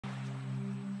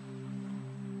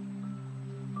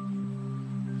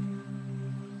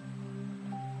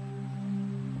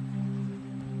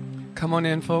Come on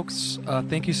in, folks.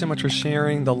 Thank you so much for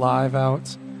sharing the live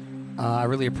out. I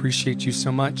really appreciate you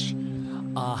so much.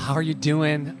 How are you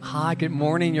doing? Hi, good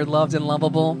morning. You're loved and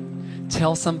lovable.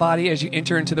 Tell somebody as you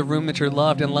enter into the room that you're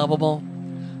loved and lovable.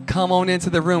 Come on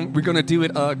into the room. We're going to do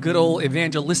it good old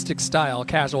evangelistic style,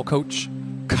 casual coach.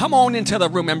 Come on into the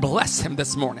room and bless him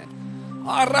this morning.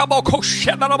 I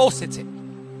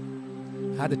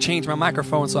had to change my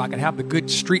microphone so I could have the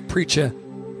good street preacher.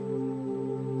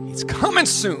 He's coming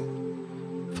soon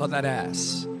for that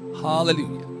ass.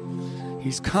 Hallelujah.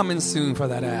 He's coming soon for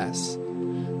that ass.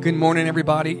 Good morning,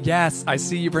 everybody. Yes, I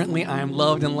see you, Brentley. I am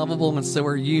loved and lovable, and so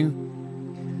are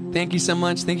you. Thank you so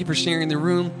much. Thank you for sharing the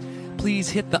room. Please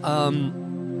hit the,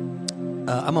 I'm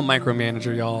a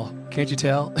micromanager, y'all. Can't you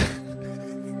tell?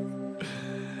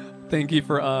 Thank you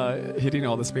for hitting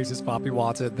all the spaces, Poppy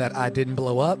Watson, that I didn't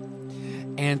blow up.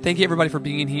 And thank you, everybody, for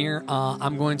being here.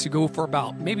 I'm going to go for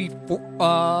about maybe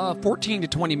 14 to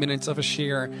 20 minutes of a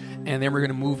share, and then we're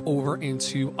going to move over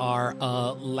into our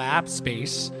lab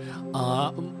space.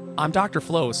 I'm Dr.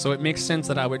 Flo, so it makes sense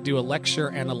that I would do a lecture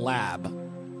and a lab.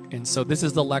 And so this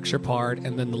is the lecture part,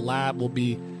 and then the lab will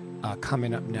be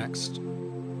coming up next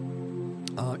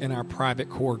in our private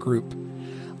core group.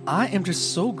 I am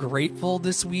just so grateful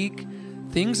this week.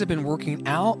 Things have been working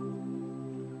out.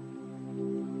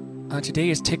 Today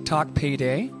is TikTok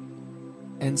payday,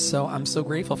 and so I'm so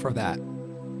grateful for that.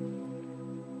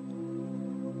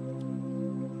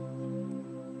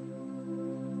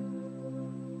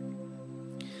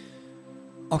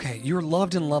 Okay, you're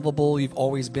loved and lovable. You've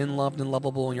always been loved and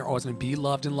lovable, and you're always going to be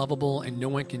loved and lovable, and no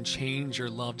one can change your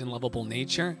loved and lovable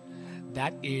nature.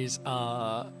 That is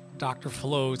Dr.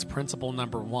 Flo's principle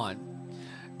number 1.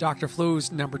 Dr.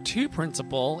 Flo's number 2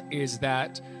 principle is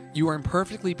that you are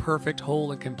imperfectly perfect,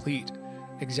 whole, and complete,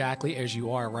 exactly as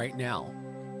you are right now.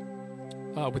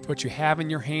 With what you have in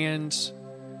your hands,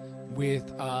 with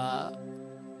the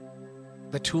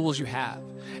tools you have.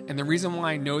 And the reason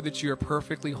why I know that you are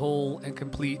perfectly whole and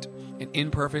complete, and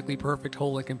imperfectly perfect,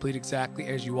 whole, and complete exactly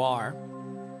as you are,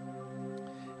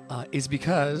 is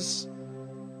because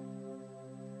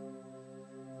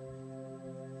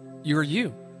you're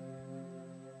you.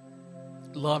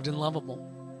 Loved and lovable.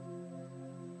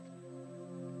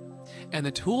 And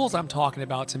the tools I'm talking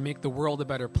about to make the world a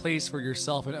better place for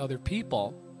yourself and other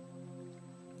people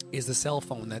is the cell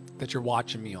phone that you're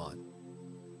watching me on.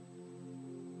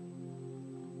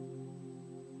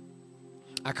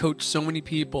 I coach so many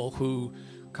people who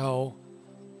go,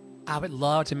 I would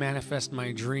love to manifest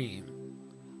my dream.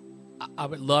 I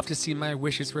would love to see my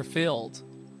wishes fulfilled.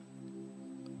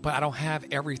 But I don't have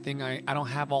everything. I don't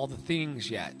have all the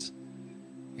things yet.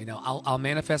 You know, I'll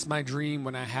manifest my dream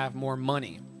when I have more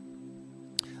money.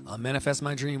 I'll manifest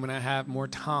my dream when I have more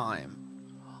time.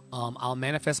 I'll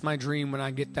manifest my dream when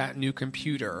I get that new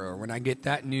computer or when I get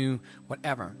that new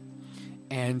whatever.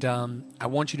 And I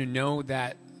want you to know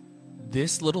that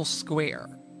this little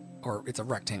square, or it's a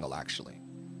rectangle actually.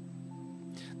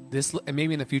 And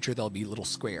maybe in the future there'll be little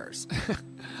squares.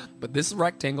 But this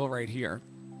rectangle right here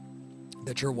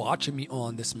that you're watching me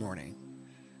on this morning.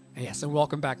 And yes, and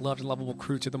welcome back, loved and lovable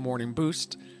crew, to the Morning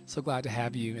Boost. So glad to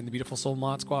have you and the beautiful Soul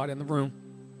Mod Squad in the room.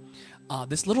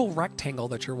 This little rectangle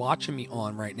that you're watching me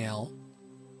on right now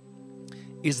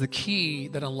is the key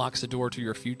that unlocks the door to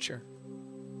your future.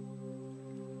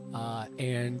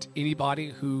 And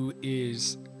anybody who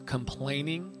is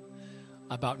complaining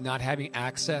about not having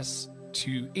access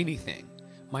to anything,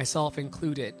 myself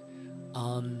included,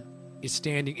 is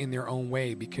standing in their own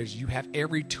way, because you have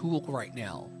every tool right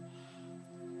now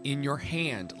in your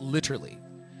hand, literally,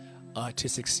 to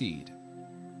succeed.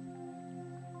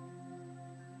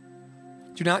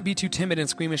 Do not be too timid and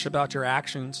squeamish about your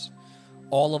actions.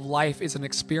 All of life is an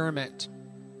experiment.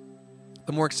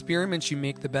 The more experiments you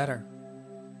make, the better.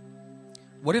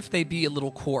 What if they be a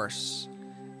little coarse,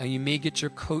 and you may get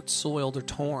your coat soiled or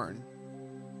torn?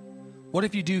 What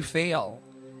if you do fail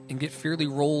and get fairly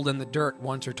rolled in the dirt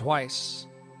once or twice?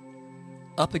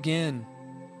 Up again.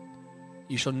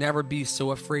 You shall never be so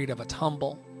afraid of a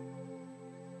tumble.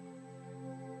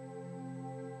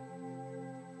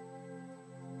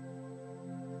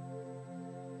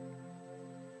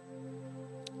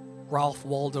 Ralph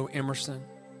Waldo Emerson.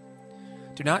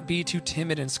 Do not be too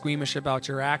timid and squeamish about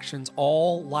your actions.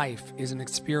 All life is an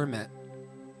experiment.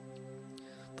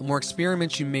 The more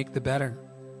experiments you make, the better.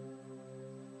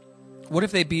 What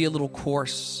if they be a little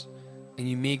coarse, and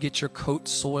you may get your coat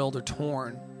soiled or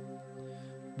torn?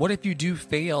 What if you do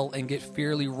fail and get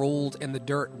fairly rolled in the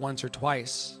dirt once or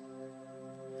twice?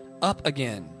 Up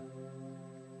again.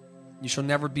 You shall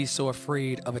never be so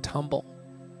afraid of a tumble.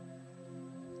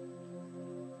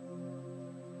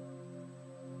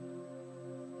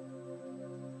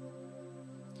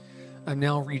 I'm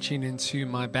now reaching into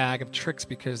my bag of tricks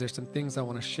because there's some things I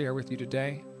want to share with you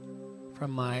today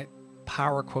from my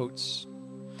power quotes.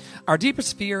 Our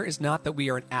deepest fear is not that we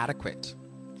are inadequate.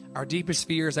 Our deepest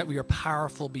fear is that we are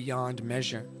powerful beyond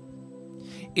measure.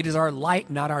 It is our light,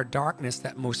 not our darkness,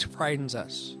 that most frightens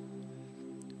us.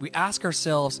 We ask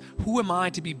ourselves, who am I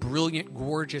to be brilliant,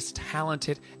 gorgeous,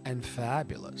 talented, and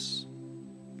fabulous?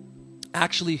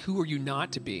 Actually, who are you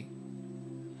not to be?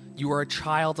 You are a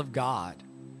child of God.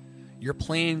 Your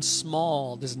playing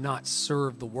small does not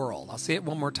serve the world. I'll say it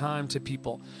one more time to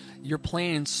people. Your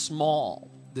playing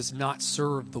small does not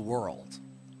serve the world.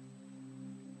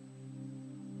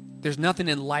 There's nothing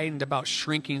enlightened about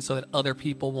shrinking so that other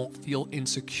people won't feel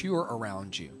insecure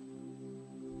around you.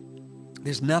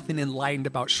 There's nothing enlightened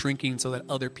about shrinking so that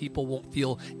other people won't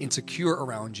feel insecure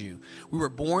around you. We were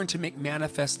born to make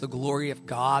manifest the glory of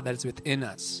God that is within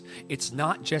us. It's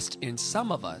not just in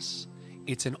some of us,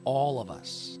 it's in all of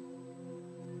us.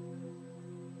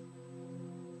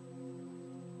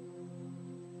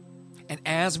 And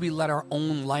as we let our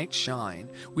own light shine,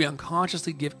 we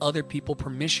unconsciously give other people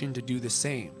permission to do the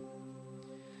same.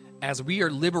 As we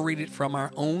are liberated from our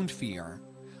own fear,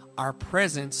 our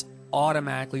presence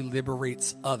automatically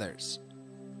liberates others.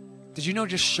 Did you know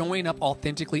just showing up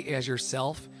authentically as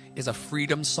yourself is a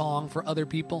freedom song for other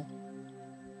people?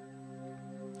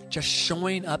 Just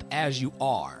showing up as you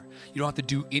are. You don't have to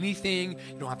do anything.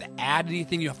 You don't have to add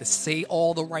anything. You don't have to say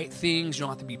all the right things. You don't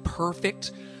have to be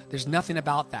perfect. There's nothing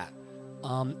about that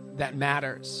that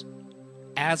matters.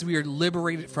 As we are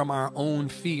liberated from our own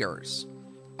fears,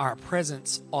 our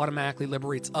presence automatically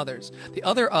liberates others. The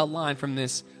other line from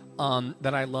this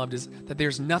that I loved is that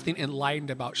there's nothing enlightened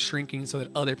about shrinking so that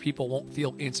other people won't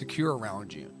feel insecure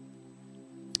around you.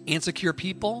 Insecure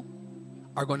people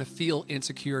are going to feel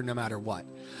insecure no matter what.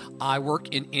 I work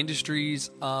in industries,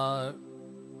 top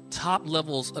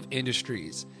levels of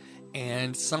industries,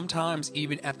 and sometimes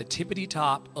even at the tippity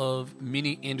top of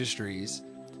many industries,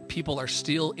 people are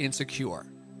still insecure.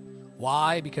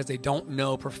 Why? Because they don't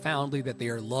know profoundly that they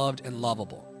are loved and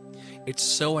lovable. It's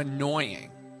so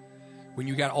annoying when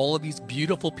you got all of these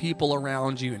beautiful people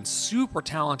around you and super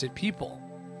talented people,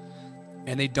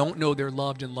 and they don't know they're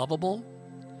loved and lovable,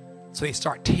 so they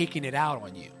start taking it out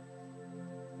on you.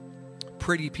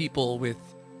 Pretty people with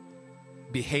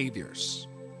behaviors.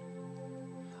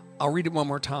 I'll read it one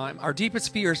more time. Our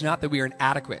deepest fear is not that we are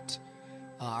inadequate.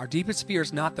 Our deepest fear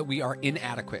is not that we are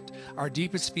inadequate. Our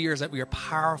deepest fear is that we are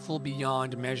powerful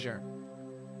beyond measure.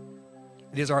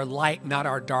 It is our light, not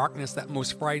our darkness, that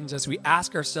most frightens us. We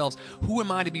ask ourselves, who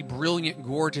am I to be brilliant,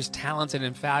 gorgeous, talented,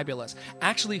 and fabulous?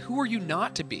 Actually, who are you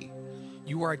not to be?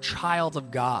 You are a child of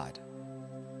God.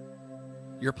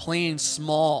 Your playing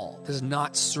small does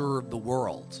not serve the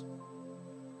world.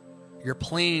 Your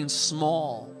playing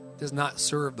small does not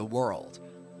serve the world.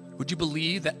 Would you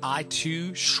believe that I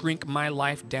too shrink my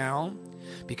life down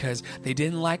because they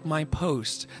didn't like my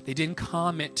post, they didn't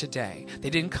comment today,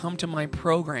 they didn't come to my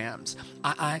programs?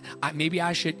 Maybe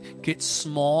I should get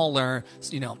smaller.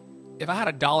 You know, if I had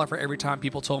 $1 for every time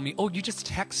people told me, "Oh, you just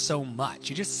text so much,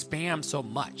 you just spam so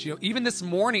much." You know, even this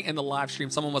morning in the live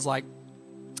stream, someone was like,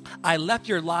 "I left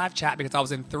your live chat because I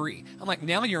was in 3." I'm like,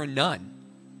 now you're in none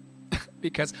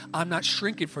because I'm not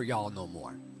shrinking for y'all no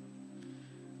more.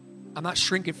 I'm not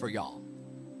shrinking for y'all.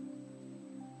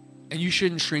 And you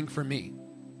shouldn't shrink for me.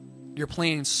 Your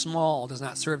playing small does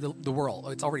not serve the world.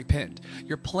 Oh, it's already pinned.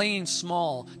 Your playing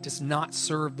small does not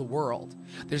serve the world.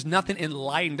 There's nothing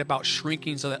enlightened about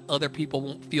shrinking so that other people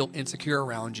won't feel insecure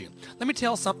around you. Let me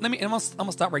tell something. I'm going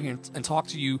to stop right here and talk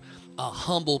to you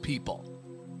humble people.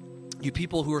 You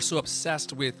people who are so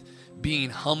obsessed with being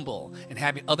humble and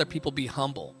having other people be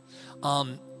humble.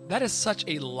 That is such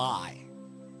a lie.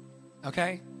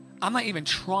 Okay? I'm not even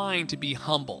trying to be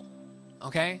humble.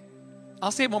 Okay?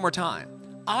 I'll say it one more time.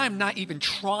 I'm not even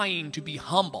trying to be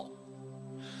humble.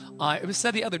 It was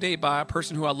said the other day by a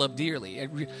person who I love dearly. I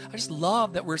just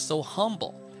love that we're so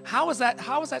humble. How is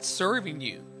that serving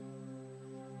you?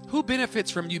 Who benefits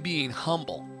from you being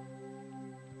humble?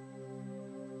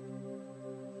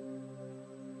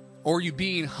 Or are you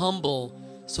being humble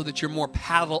so that you're more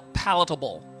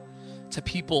palatable to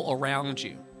people around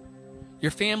you? Your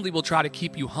family will try to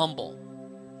keep you humble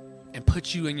and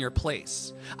put you in your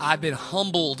place. I've been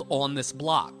humbled on this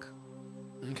block.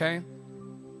 Okay?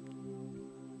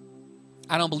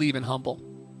 I don't believe in humble.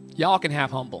 Y'all can have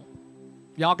humble.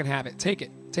 Y'all can have it. Take it.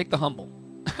 Take the humble.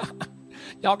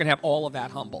 Y'all can have all of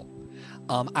that humble.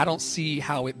 I don't see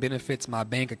how it benefits my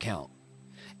bank account.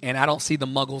 And I don't see the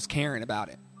muggles caring about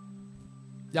it.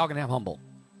 Y'all can have humble.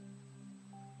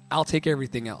 I'll take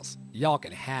everything else. Y'all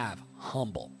can have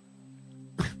humble.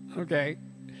 Okay?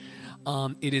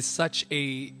 It is such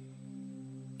a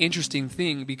interesting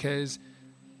thing because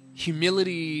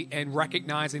humility and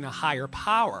recognizing a higher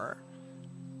power,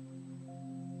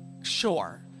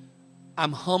 sure,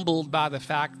 I'm humbled by the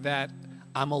fact that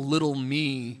I'm a little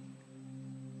me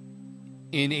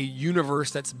in a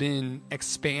universe that's been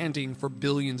expanding for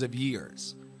billions of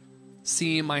years.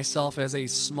 Seeing myself as a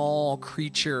small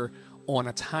creature on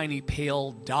a tiny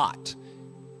pale dot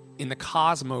in the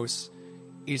cosmos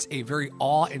is a very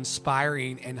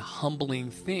awe-inspiring and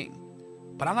humbling thing.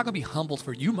 But I'm not going to be humbled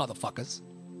for you motherfuckers.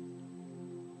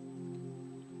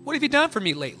 What have you done for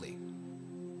me lately?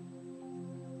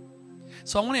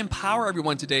 So I want to empower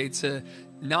everyone today to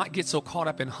not get so caught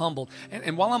up and humbled.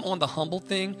 And while I'm on the humble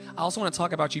thing, I also want to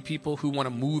talk about you people who want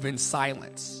to move in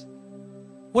silence.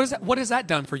 What has that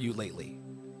done for you lately?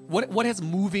 What has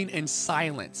moving in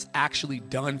silence actually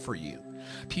done for you?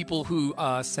 People who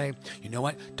say, you know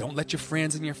what, don't let your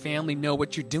friends and your family know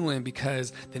what you're doing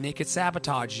because then they could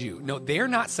sabotage you. No, they're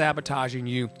not sabotaging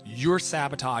you. You're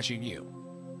sabotaging you.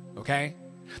 Okay?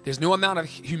 There's no amount of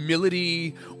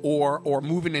humility or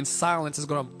moving in silence is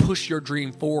going to push your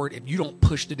dream forward if you don't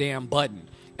push the damn button,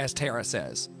 as Tara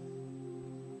says.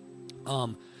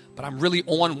 But I'm really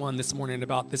on one this morning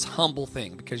about this humble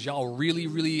thing because y'all really,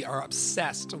 really are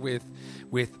obsessed with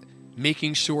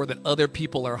making sure that other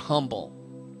people are humble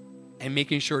and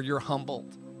making sure you're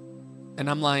humbled. And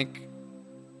I'm like,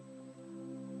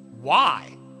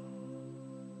 why?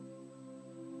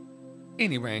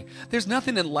 Anyway, there's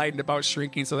nothing enlightened about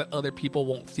shrinking so that other people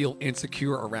won't feel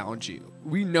insecure around you.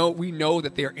 We know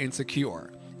that they're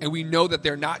insecure, and we know that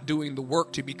they're not doing the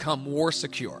work to become more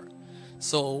secure.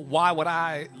 So why would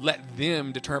I let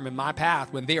them determine my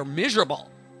path when they are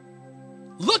miserable?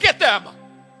 Look at them!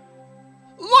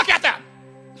 Look at them!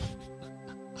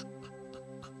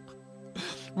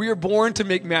 We are born to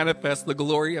make manifest the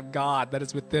glory of God that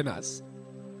is within us.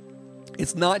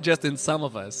 It's not just in some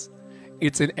of us.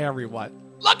 It's in everyone.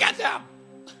 Look at them!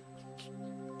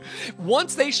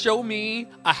 Once they show me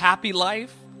a happy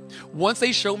life, once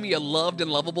they show me a loved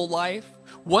and lovable life,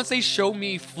 once they show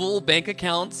me full bank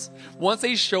accounts, once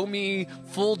they show me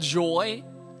full joy,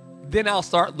 then I'll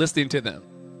start listening to them.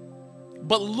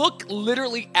 But look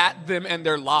literally at them and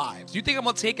their lives. You think I'm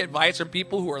going to take advice from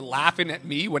people who are laughing at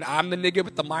me when I'm the nigga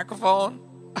with the microphone?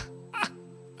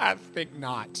 I think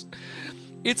not.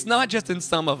 It's not just in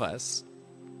some of us.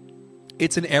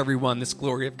 It's in everyone, this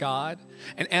glory of God.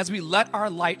 And as we let our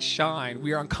light shine,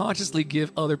 we unconsciously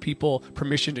give other people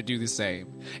permission to do the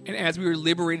same. And as we are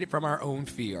liberated from our own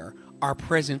fear, our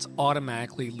presence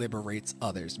automatically liberates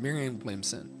others. Marianne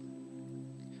Williamson.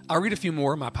 I'll read a few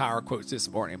more of my power quotes this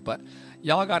morning, but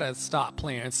y'all got to stop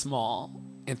playing small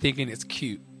and thinking it's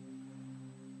cute.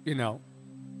 You know,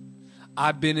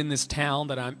 I've been in this town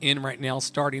that I'm in right now,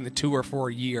 starting the tour for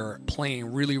a year,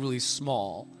 playing really, really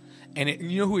small. And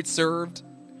you know who it served?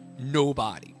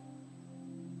 Nobody.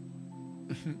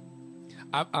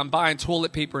 I'm buying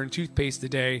toilet paper and toothpaste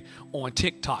today on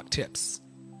TikTok tips.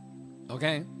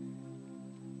 Okay?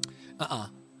 I'm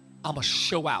going to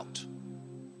show out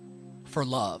for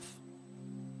love.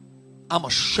 I'm going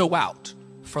to show out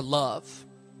for love.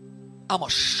 I'm going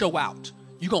to show out.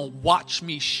 You're going to watch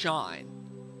me shine.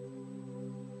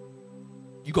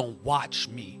 You're going to watch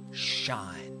me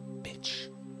shine, bitch.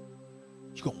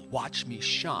 You're going to watch me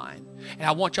shine. And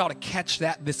I want y'all to catch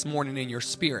that this morning in your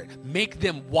spirit. Make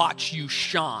them watch you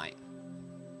shine.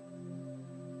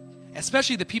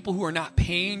 Especially the people who are not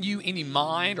paying you any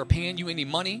mind or paying you any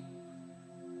money.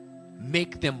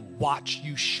 Make them watch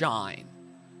you shine.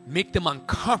 Make them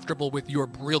uncomfortable with your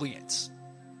brilliance.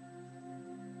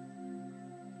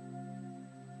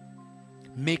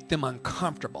 Make them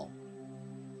uncomfortable.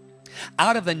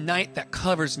 Out of the night that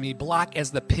covers me, black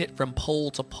as the pit from pole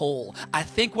to pole, I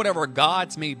think whatever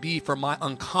gods may be for my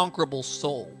unconquerable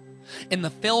soul. In the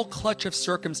fell clutch of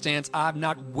circumstance, I've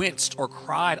not winced or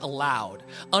cried aloud.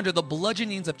 Under the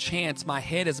bludgeonings of chance, my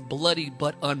head is bloody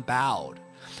but unbowed.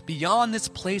 Beyond this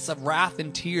place of wrath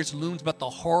and tears looms but the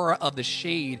horror of the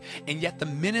shade, and yet the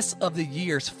menace of the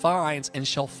years finds and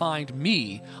shall find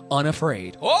me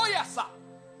unafraid. Oh, yes, sir.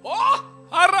 Oh,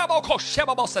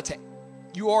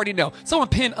 you already know. Someone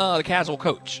pin the casual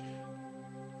coach.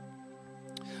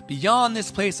 Beyond this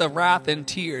place of wrath and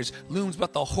tears looms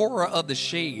but the horror of the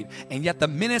shade, and yet the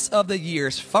menace of the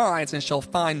years finds and shall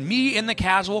find me in the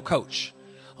casual coach.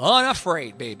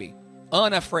 Unafraid, baby.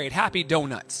 Unafraid. Happy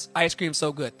donuts. Ice cream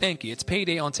so good. Thank you. It's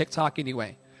payday on TikTok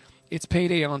anyway. It's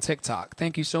payday on TikTok.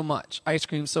 Thank you so much. Ice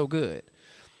cream so good.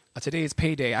 Today is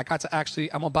payday. I got to I'm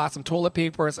going to buy some toilet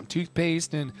paper, some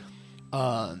toothpaste, and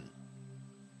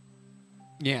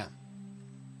yeah.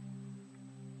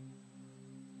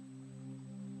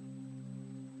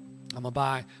 I'm going to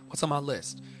buy, what's on my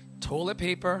list? Toilet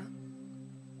paper,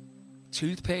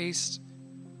 toothpaste,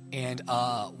 and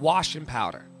washing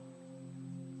powder.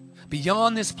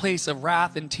 Beyond this place of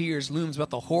wrath and tears looms but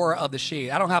the horror of the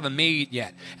shade. I don't have a maid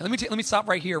yet. And let me stop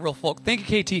right here, real folk. Thank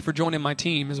you, KT, for joining my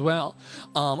team as well.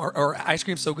 Or Ice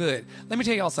Cream So Good. Let me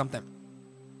tell y'all something.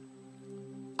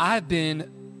 I've been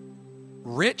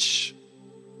rich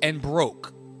and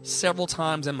broke several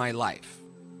times in my life.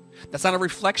 That's not a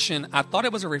reflection. I thought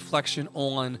it was a reflection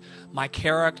on my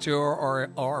character or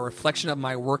a reflection of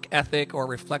my work ethic or a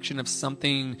reflection of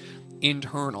something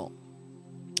internal.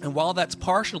 And while that's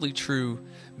partially true,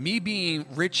 me being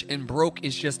rich and broke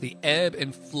is just the ebb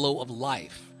and flow of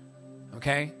life.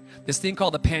 Okay? This thing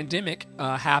called the pandemic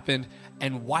happened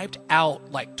and wiped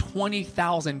out like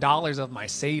 $20,000 of my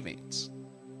savings.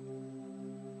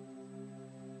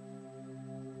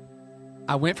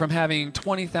 I went from having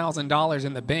 $20,000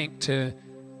 in the bank to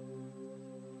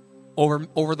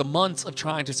over the months of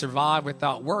trying to survive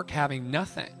without work, having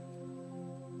nothing.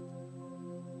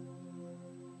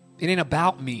 It ain't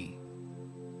about me.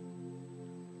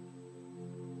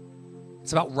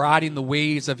 It's about riding the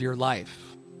waves of your life.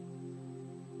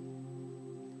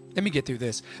 Let me get through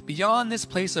this. Beyond this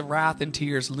place of wrath and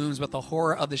tears looms but the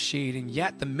horror of the shade, and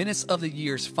yet the menace of the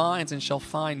years finds and shall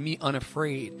find me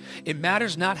unafraid. It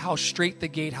matters not how straight the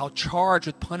gate, how charged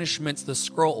with punishments the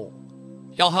scroll.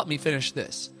 Y'all help me finish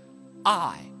this.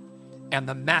 I am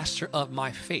the master of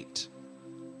my fate.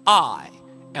 I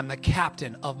am the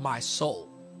captain of my soul.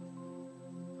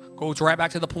 Goes right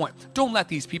back to the point. Don't let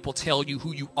these people tell you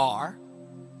who you are.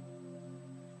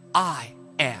 I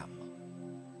am.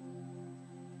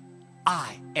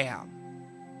 I am.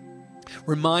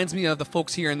 Reminds me of the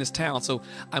folks here in this town. So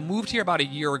I moved here about a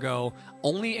year ago,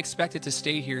 only expected to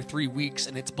stay here 3 weeks,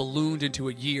 and it's ballooned into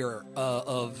a year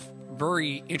of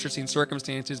very interesting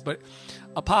circumstances. But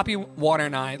Poppy, Water,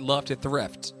 and I love to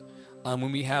thrift.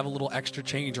 When we have a little extra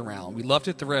change around, we love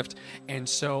to thrift. And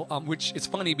so, which is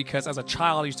funny because as a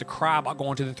child, I used to cry about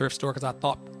going to the thrift store because I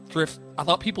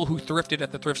thought people who thrifted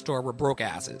at the thrift store were broke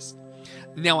asses.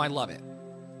 Now I love it.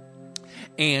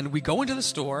 And we go into the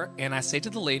store, and I say to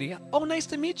the lady, "Oh, nice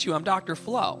to meet you. I'm Dr.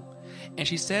 Flo." And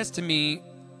she says to me,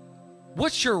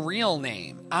 "What's your real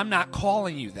name? I'm not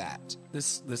calling you that."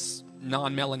 This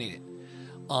non-melanated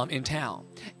in town.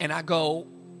 And I go,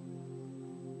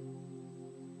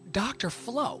 "Dr.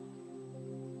 Flo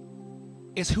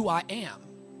is who I am.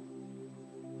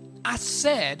 I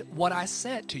said what I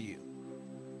said to you."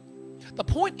 The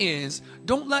point is,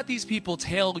 don't let these people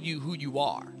tell you who you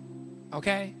are,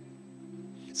 okay?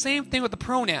 Same thing with the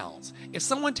pronouns. If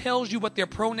someone tells you what their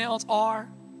pronouns are,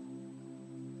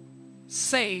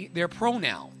 say their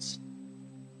pronouns.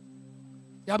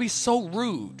 Y'all be so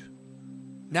rude,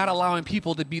 not allowing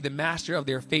people to be the master of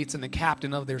their fates and the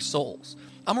captain of their souls.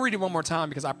 I'm going to read it one more time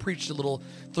because I preached a little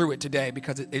through it today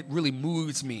because it really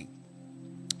moves me.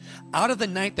 Out of the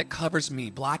night that covers me,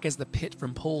 black as the pit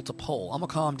from pole to pole. I'm going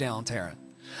to calm down, Tara.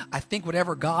 I think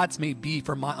whatever gods may be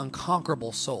for my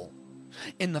unconquerable soul.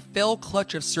 In the fell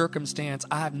clutch of circumstance,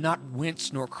 I have not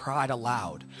winced nor cried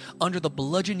aloud. Under the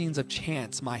bludgeonings of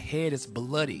chance, my head is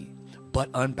bloody, but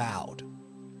unbowed.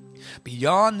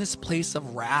 Beyond this place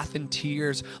of wrath and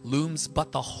tears looms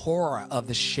but the horror of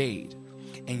the shade.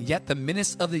 And yet the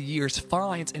menace of the years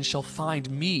finds and shall find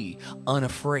me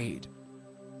unafraid.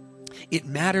 It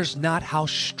matters not how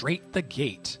straight the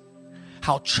gate,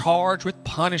 how charged with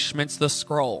punishments the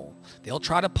scroll. They'll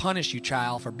try to punish you,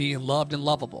 child, for being loved and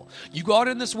lovable. You go out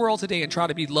in this world today and try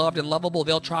to be loved and lovable,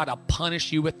 they'll try to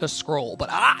punish you with the scroll. But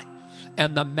I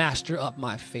am the master of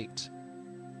my fate.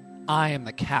 I am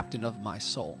the captain of my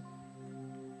soul.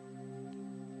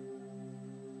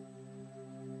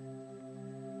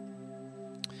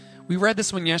 We read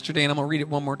this one yesterday, and I'm going to read it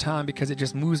one more time because it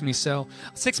just moves me so.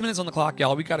 6 minutes on the clock,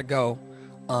 y'all. We got to go.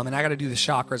 And I got to do the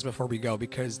chakras before we go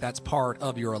because that's part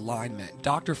of your alignment.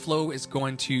 Dr. Flo is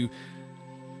going to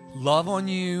love on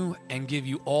you and give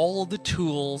you all the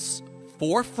tools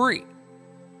for free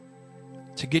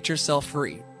to get yourself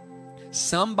free.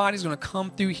 Somebody's going to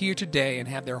come through here today and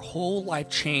have their whole life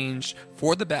changed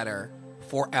for the better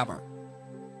forever.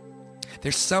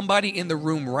 There's somebody in the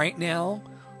room right now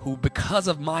who, because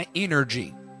of my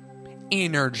energy,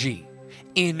 because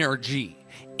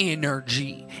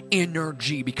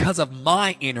of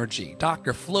my energy,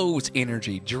 Dr. Flo's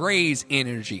energy, Dre's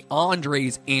energy,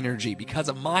 Andre's energy, because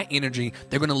of my energy,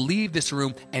 they're going to leave this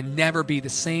room and never be the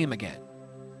same again.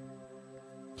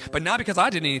 But not because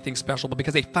I did anything special, but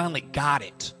because they finally got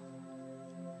it.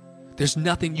 There's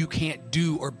nothing you can't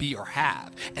do or be or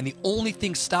have. And the only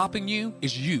thing stopping you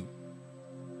is you.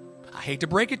 I hate to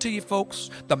break it to you, folks.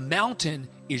 The mountain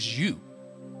is you.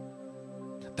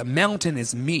 The mountain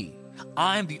is me.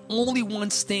 I'm the only one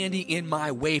standing in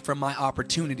my way from my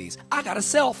opportunities. I got a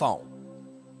cell phone.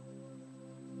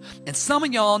 And some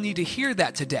of y'all need to hear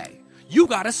that today. You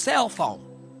got a cell phone.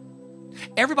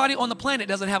 Everybody on the planet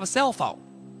doesn't have a cell phone.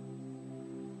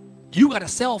 You got a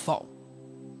cell phone.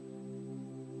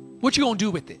 What you gonna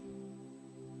do with it?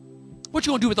 What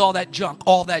you gonna do with all that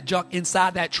junk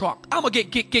inside that trunk? I'm gonna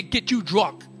get you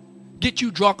drunk. Get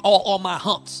you drunk all my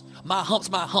humps. My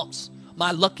humps.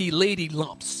 My lucky lady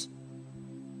lumps.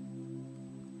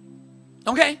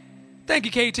 Okay? Thank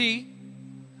you, KT.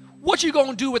 What you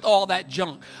gonna do with all that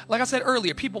junk? Like I said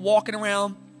earlier, people walking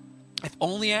around, if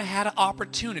only I had an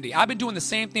opportunity. I've been doing the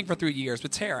same thing for 3 years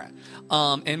with Tara,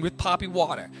 and with Poppy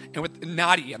Water, and with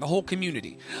Nadia and the whole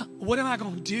community. What am I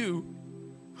gonna do?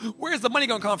 Where's the money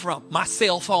gonna come from? My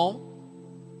cell phone?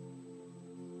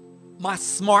 My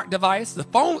smart device? The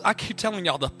phone, I keep telling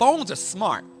y'all, the phones are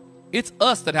smart. It's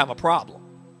us that have a problem.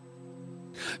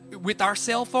 With our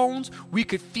cell phones, we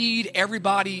could feed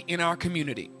everybody in our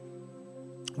community.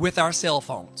 With our cell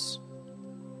phones.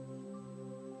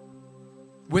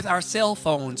 With our cell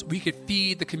phones, we could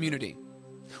feed the community.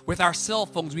 With our cell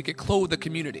phones, we could clothe the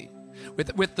community.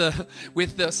 With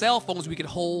the cell phones, we could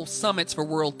hold summits for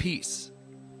world peace.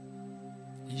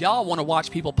 Y'all want to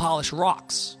watch people polish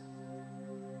rocks.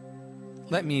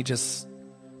 Let me just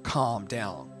calm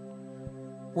down.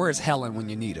 Where's Helen when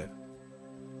you need her?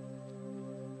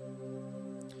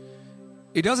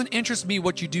 It doesn't interest me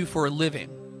what you do for a living.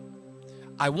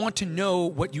 I want to know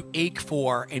what you ache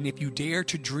for and if you dare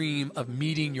to dream of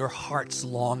meeting your heart's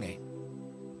longing.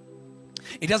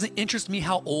 It doesn't interest me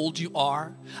how old you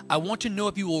are. I want to know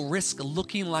if you will risk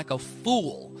looking like a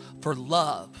fool for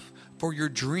love, for your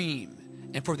dream,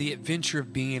 and for the adventure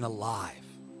of being alive.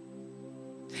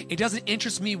 It doesn't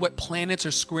interest me what planets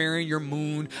are squaring your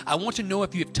moon. I want to know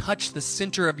if you have touched the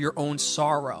center of your own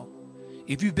sorrow,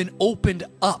 if you've been opened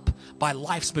up by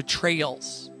life's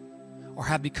betrayals, or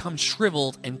have become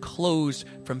shriveled and closed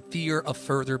from fear of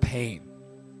further pain.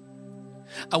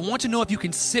 I want to know if you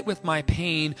can sit with my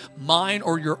pain, mine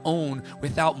or your own,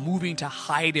 without moving to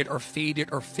hide it or fade it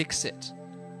or fix it.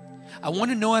 I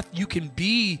want to know if you can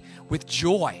be with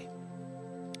joy,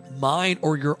 mine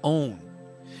or your own.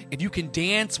 If you can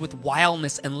dance with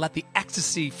wildness and let the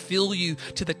ecstasy fill you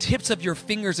to the tips of your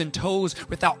fingers and toes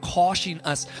without cautioning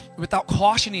us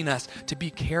to be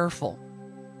careful.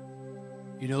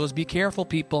 You know those be careful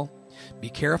people. Be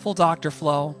careful, Dr.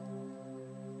 Flo.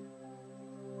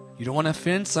 You don't want to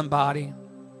offend somebody.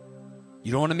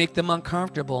 You don't want to make them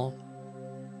uncomfortable.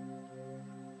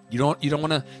 You don't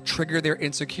want to trigger their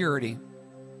insecurity.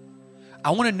 I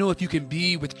want to know if you can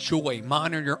be with joy,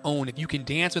 mine or your own, if you can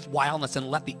dance with wildness and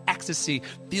let the ecstasy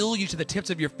fill you to the tips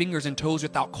of your fingers and toes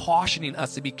without cautioning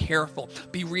us to be careful,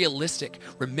 be realistic,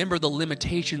 remember the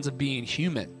limitations of being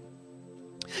human.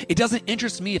 It doesn't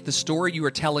interest me if the story you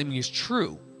are telling me is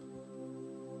true.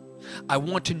 I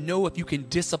want to know if you can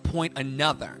disappoint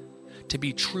another to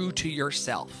be true to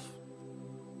yourself.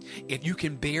 If you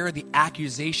can bear the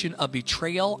accusation of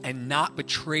betrayal and not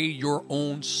betray your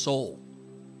own soul.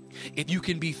 If you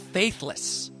can be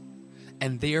faithless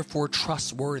and therefore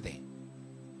trustworthy.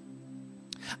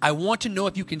 I want to know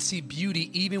if you can see beauty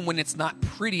even when it's not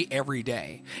pretty every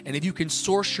day, and if you can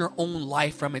source your own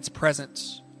life from its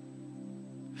presence.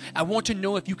 I want to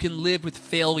know if you can live with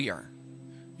failure,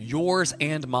 yours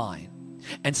and mine,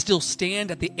 and still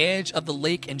stand at the edge of the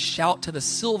lake and shout to the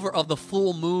silver of the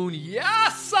full moon,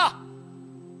 yes, sir!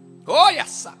 Oh,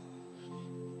 yes, sir!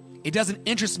 It doesn't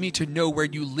interest me to know where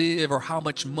you live or how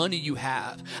much money you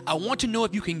have. I want to know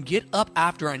if you can get up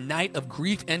after a night of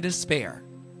grief and despair.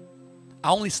 I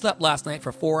only slept last night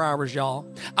for 4 hours,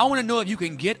 y'all. I want to know if you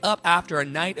can get up after a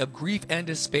night of grief and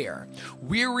despair,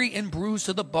 weary and bruised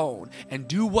to the bone, and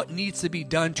do what needs to be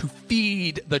done to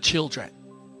feed the children.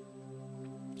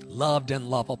 Loved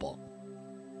and lovable.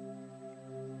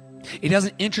 It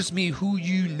doesn't interest me who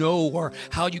you know or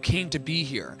how you came to be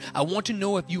here. I want to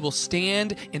know if you will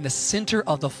stand in the center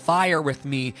of the fire with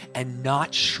me and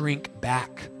not shrink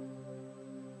back.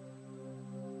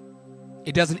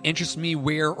 It doesn't interest me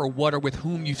where or what or with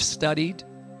whom you've studied.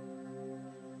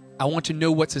 I want to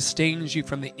know what sustains you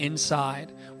from the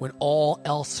inside when all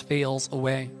else fails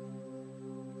away.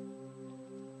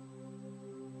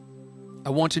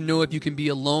 I want to know if you can be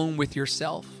alone with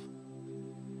yourself.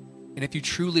 And if you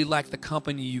truly like the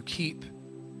company you keep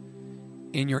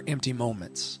in your empty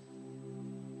moments.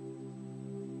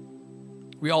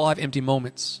 We all have empty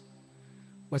moments.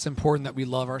 What's important that we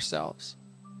love ourselves.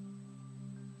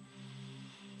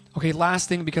 Okay, last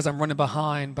thing because I'm running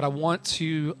behind, but I want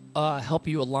to help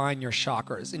you align your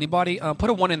chakras. Anybody, put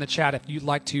a 1 in the chat if you'd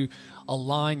like to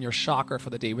align your chakra for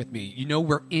the day with me. You know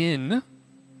we're in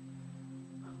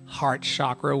Heart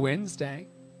Chakra Wednesday.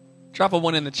 Drop a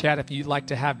 1 in the chat if you'd like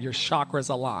to have your chakras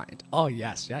aligned. Oh,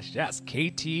 yes, yes, yes.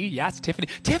 KT, yes, Tiffany.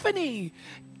 Tiffany,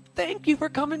 thank you for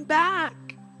coming back.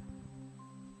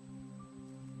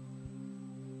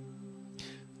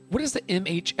 What does the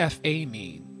MHFA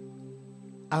mean?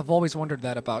 I've always wondered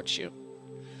that about you.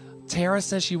 Tara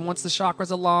says she wants the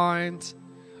chakras aligned.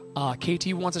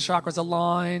 KT wants the chakras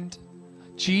aligned.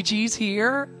 Gigi's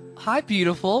here. Hi,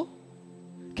 beautiful.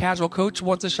 Casual Coach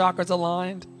wants the chakras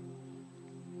aligned.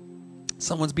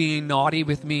 Someone's being naughty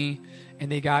with me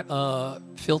and they got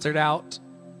filtered out.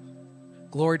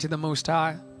 Glory to the Most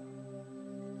High.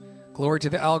 Glory to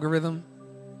the algorithm.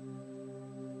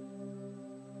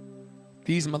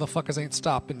 These motherfuckers ain't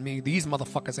stopping me. These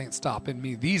motherfuckers ain't stopping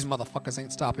me. These motherfuckers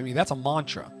ain't stopping me. That's a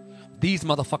mantra. These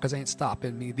motherfuckers ain't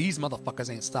stopping me. These motherfuckers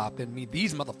ain't stopping me.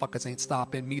 These motherfuckers ain't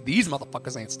stopping me. These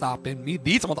motherfuckers ain't stopping me.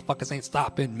 These motherfuckers ain't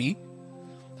stopping me.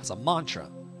 That's a mantra.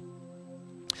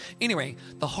 Anyway,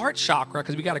 the heart chakra,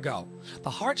 because we got to go. The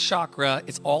heart chakra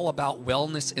is all about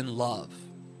wellness and love.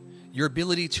 Your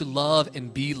ability to love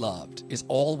and be loved is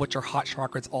all what your heart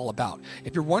chakra is all about.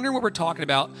 If you're wondering what we're talking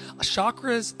about,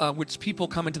 chakras, which people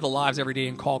come into the lives every day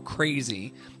and call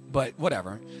crazy, but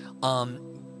whatever,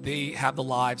 they have the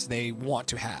lives they want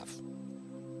to have.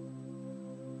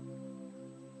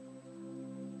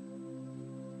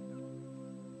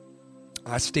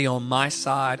 I stay on my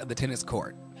side of the tennis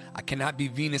court. I cannot be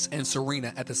Venus and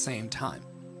Serena at the same time.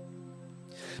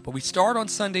 But we start on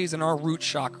Sundays in our root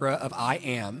chakra of I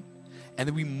am, and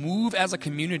then we move as a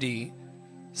community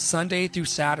Sunday through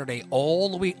Saturday all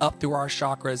the way up through our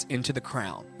chakras into the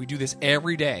crown. We do this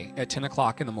every day at 10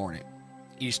 o'clock in the morning,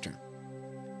 Eastern.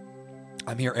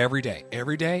 I'm here every day,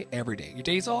 every day, every day. Your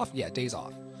days off? Yeah, days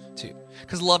off too.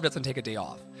 Because love doesn't take a day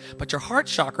off. But your heart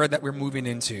chakra that we're moving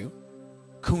into,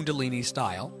 Kundalini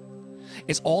style,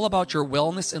 is all about your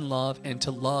wellness and love and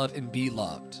to love and be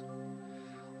loved.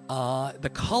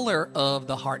 The color of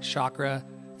the heart chakra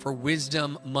for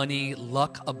wisdom, money,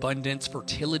 luck, abundance,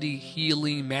 fertility,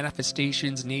 healing,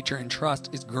 manifestations, nature, and trust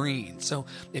is green. So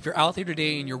if you're out there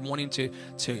today and you're wanting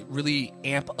to really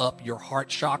amp up your heart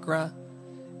chakra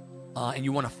and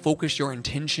you want to focus your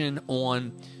intention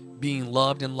on being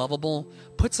loved and lovable,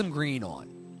 put some green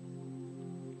on.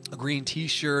 A green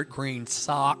t-shirt, green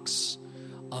socks,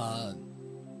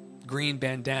 green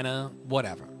bandana,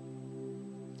 whatever.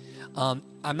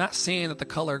 I'm not saying that the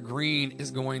color green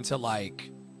is going to like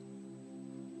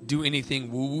do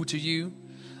anything woo-woo to you.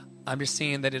 I'm just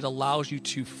saying that it allows you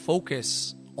to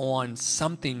focus on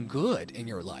something good in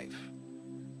your life.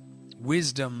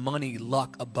 Wisdom, money,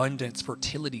 luck, abundance,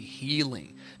 fertility,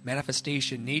 healing,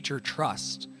 manifestation, nature,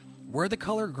 trust. Wear the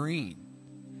color green.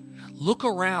 Look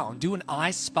around, do an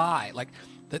I spy. Like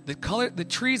the color, the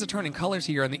trees are turning colors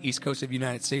here on the East Coast of the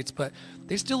United States, but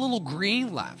there's still a little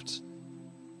green left.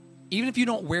 Even if you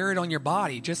don't wear it on your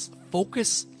body, just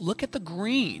focus, look at the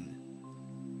green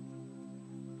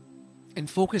and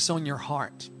focus on your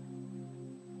heart.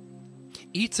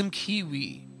 Eat some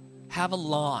kiwi, have a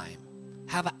lime,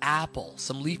 have an apple,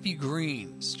 some leafy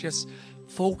greens. Just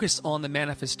focus on the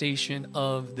manifestation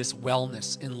of this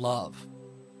wellness and love.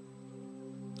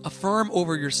 Affirm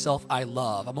over yourself, I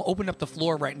love. I'm going to open up the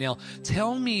floor right now.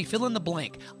 Tell me, fill in the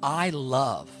blank, I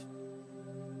love.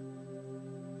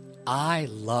 I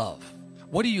love.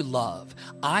 What do you love?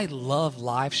 I love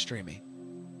live streaming.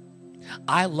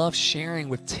 I love sharing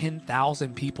with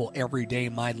 10,000 people every day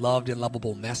my loved and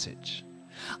lovable message.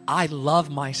 I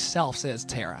love myself, says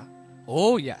Tara.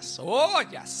 Oh, yes. Oh,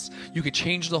 yes. You could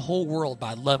change the whole world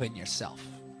by loving yourself.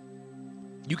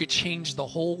 You could change the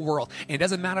whole world. And it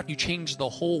doesn't matter if you change the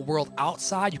whole world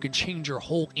outside. You can change your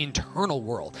whole internal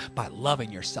world by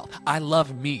loving yourself. I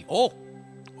love me. Oh,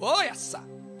 yes.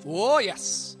 Oh,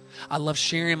 yes. I love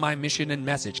sharing my mission and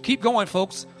message. Keep going,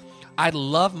 folks. I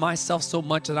love myself so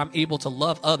much that I'm able to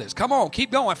love others. Come on, keep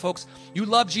going, folks. You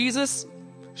love Jesus?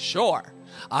 Sure.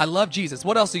 I love Jesus.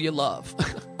 What else do you love?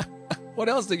 What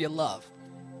else do you love?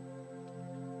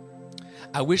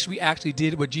 I wish we actually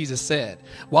did what Jesus said.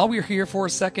 While we're here for a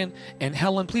second, and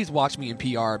Helen, please watch me in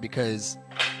PR because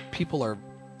people are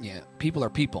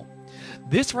people.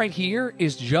 This right here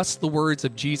is just the words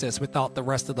of Jesus without the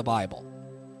rest of the Bible.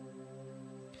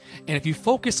 And if you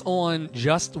focus on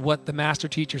just what the master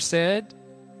teacher said,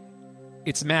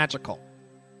 it's magical.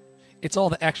 It's all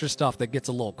the extra stuff that gets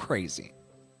a little crazy.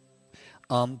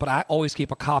 But I always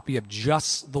keep a copy of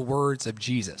just the words of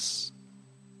Jesus.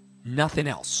 Nothing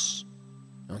else.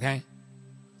 Okay?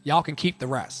 Y'all can keep the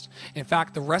rest. In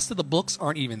fact, the rest of the books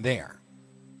aren't even there.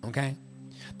 Okay?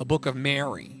 The book of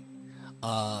Mary.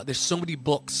 There's so many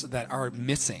books that are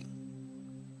missing.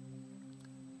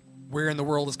 Where in the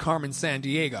world is Carmen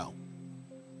Sandiego?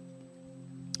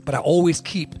 But I always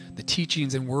keep the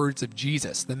teachings and words of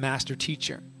Jesus, the master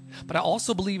teacher. But I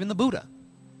also believe in the Buddha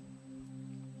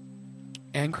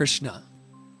and Krishna.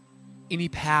 Any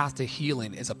path to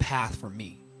healing is a path for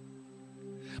me.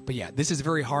 But yeah, this is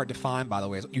very hard to find, by the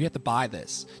way. You have to buy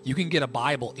this. You can get a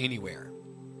Bible anywhere.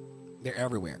 They're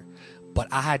everywhere. But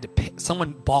I had to pay.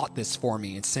 Someone bought this for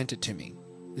me and sent it to me.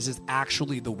 This is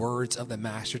actually the words of the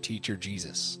master teacher,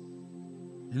 Jesus.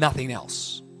 Nothing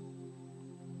else.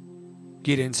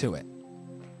 Get into it.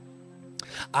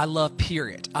 I love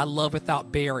period. I love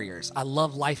without barriers. I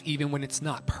love life even when it's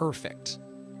not perfect.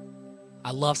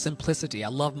 I love simplicity. I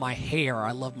love my hair.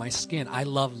 I love my skin. I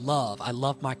love love. I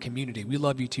love my community. We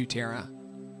love you too, Tara.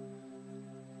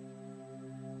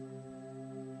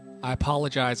 I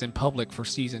apologize in public for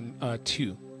season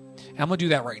 2. And I'm going to do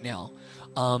that right now.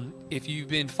 If you've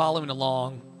been following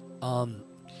along,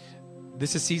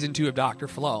 this is season 2 of Dr.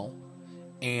 Flo.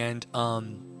 And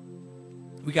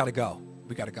we got to go.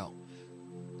 We got to go.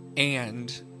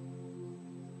 And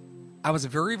I was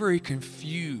very, very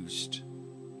confused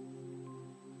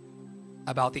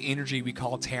about the energy we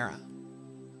call Tara.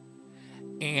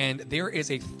 And there is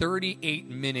a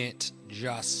 38-minute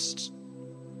just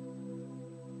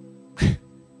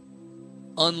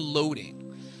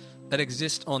unloading that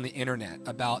exists on the internet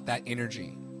about that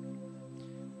energy.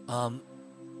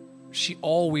 She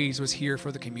always was here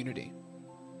for the community.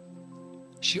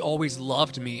 She always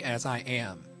loved me as I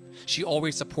am. She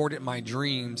always supported my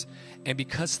dreams. And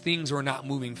because things were not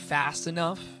moving fast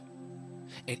enough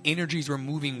and energies were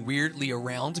moving weirdly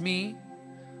around me,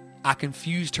 I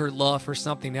confused her love for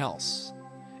something else.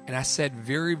 And I said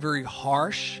very, very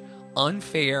harsh,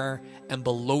 unfair, and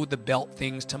below the belt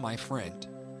things to my friend.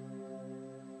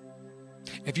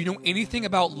 If you know anything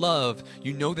about love,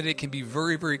 you know that it can be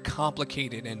very, very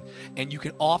complicated, and you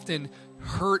can often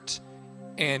hurt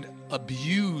and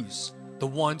abuse the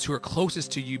ones who are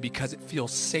closest to you because it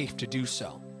feels safe to do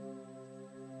so.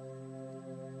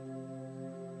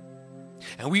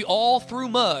 And we all threw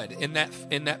mud in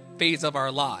that phase of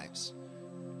our lives.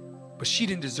 But she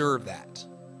didn't deserve that.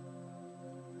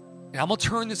 And I'm going to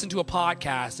turn this into a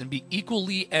podcast and be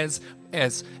equally as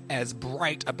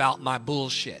bright about my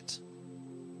bullshit.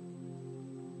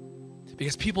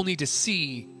 Because people need to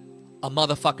see a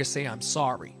motherfucker say, I'm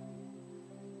sorry.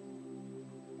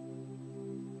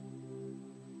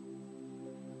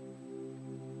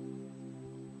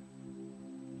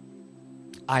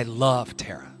 I love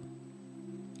Tara.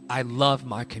 I love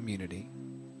my community.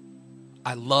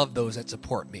 I love those that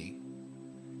support me.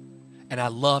 And I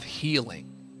love healing.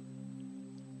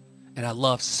 And I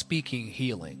love speaking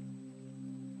healing.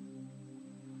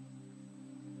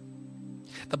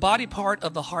 The body part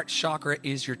of the heart chakra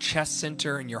is your chest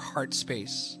center and your heart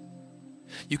space.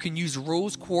 You can use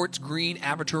rose quartz, green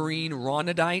aventurine,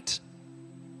 rhodonite,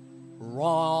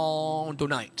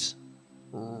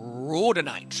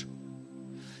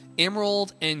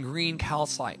 emerald, and green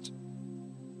calcite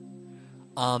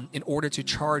in order to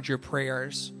charge your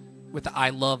prayers with the I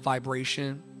love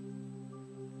vibration.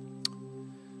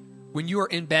 When you are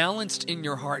imbalanced in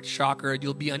your heart chakra,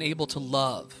 you'll be unable to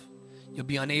love. You'll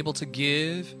be unable to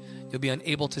give. You'll be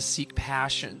unable to seek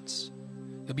passions.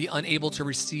 You'll be unable to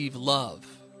receive love.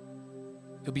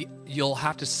 You'll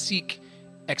have to seek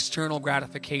external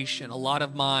gratification. A lot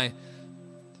of my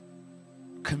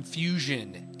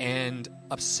confusion and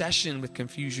obsession with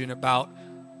confusion about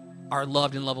our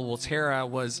loved and lovable Tara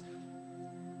was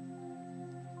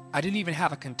I didn't even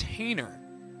have a container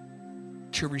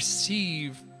to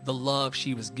receive the love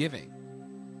she was giving.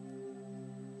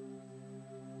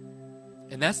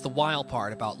 And that's the wild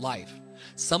part about life.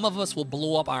 Some of us will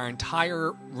blow up our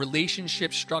entire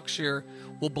relationship structure,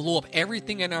 will blow up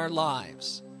everything in our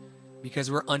lives because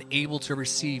we're unable to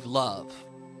receive love,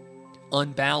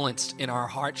 unbalanced in our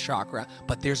heart chakra.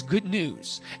 But there's good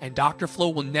news, and Dr. Flo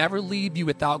will never leave you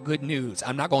without good news.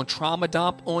 I'm not going to trauma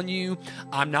dump on you.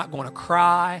 I'm not going to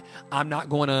cry. I'm not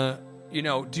going to,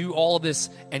 do all of this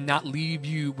and not leave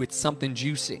you with something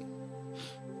juicy.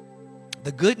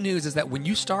 The good news is that when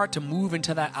you start to move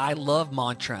into that I love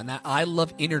mantra and that I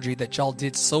love energy that y'all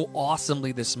did so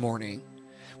awesomely this morning,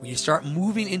 when you start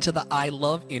moving into the I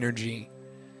love energy,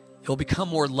 you'll become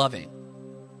more loving.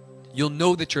 You'll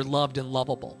know that you're loved and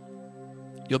lovable.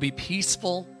 You'll be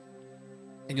peaceful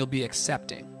and you'll be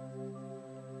accepting.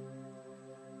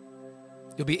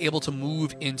 You'll be able to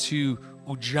move into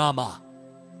Ujamaa,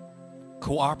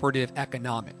 cooperative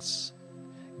economics,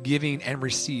 giving and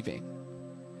receiving.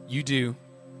 You do.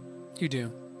 You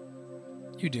do.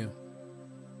 You do.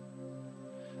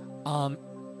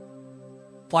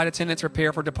 Flight attendants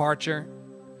prepare for departure.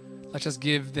 Let's just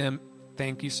give them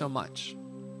thank you so much.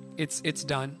 It's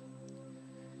done.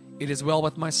 It is well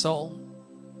with my soul.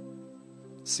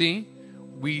 See,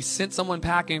 we sent someone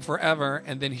packing forever,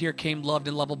 and then here came loved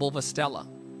and lovable Vestella.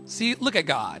 See, look at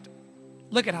God.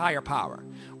 Look at higher power.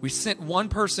 We sent one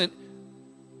person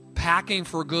packing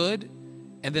for good,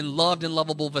 and then loved and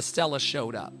lovable Vestella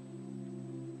showed up.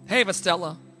 Hey,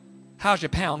 Vestella, how's your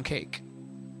pound cake?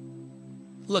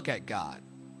 Look at God.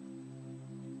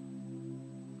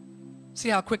 See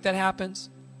how quick that happens?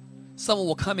 Someone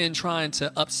will come in trying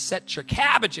to upset your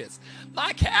cabbages.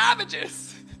 My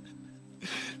cabbages.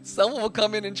 Someone will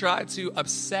come in and try to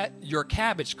upset your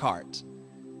cabbage cart.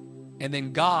 And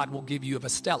then God will give you a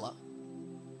Vestella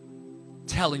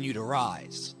telling you to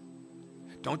rise.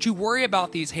 Don't you worry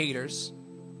about these haters.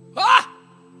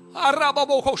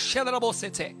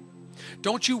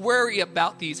 Don't you worry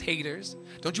about these haters.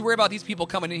 Don't you worry about these people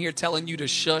coming in here telling you to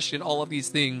shush and all of these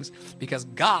things, because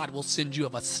God will send you a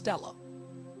Vestella.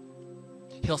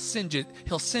 He'll send you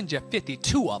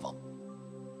 52 of them.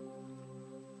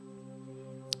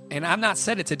 And I've not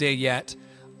said it today yet,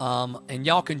 and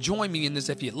y'all can join me in this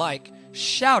if you'd like.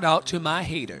 Shout out to my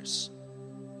haters.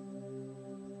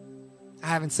 I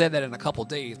haven't said that in a couple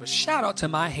days, but shout out to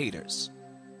my haters.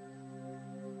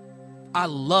 I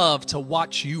love to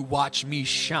watch you watch me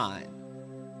shine.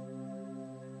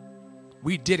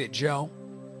 We did it, Joe.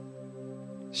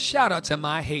 Shout out to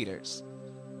my haters.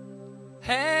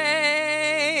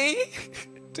 Hey,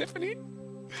 Tiffany.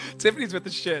 Tiffany's with the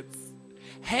shits.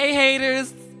 Hey,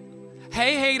 haters.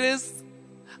 Hey, haters.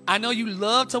 I know you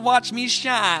love to watch me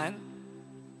shine.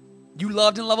 You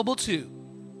loved and lovable too.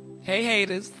 Hey,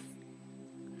 haters.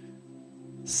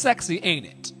 Sexy, ain't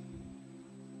it?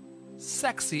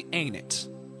 Sexy, ain't it?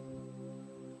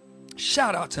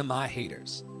 Shout out to my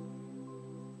haters.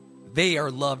 They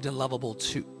are loved and lovable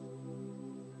too.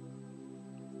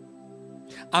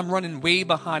 I'm running way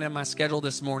behind on my schedule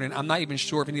this morning. I'm not even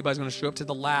sure if anybody's going to show up to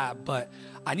the lab, but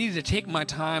I needed to take my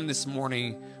time this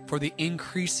morning for the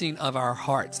increasing of our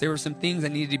hearts. There were some things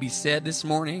that needed to be said this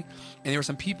morning, and there were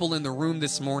some people in the room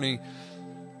this morning.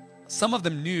 Some of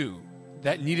them knew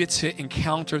that needed to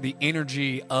encounter the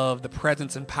energy of the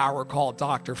presence and power called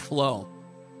Dr. Flo,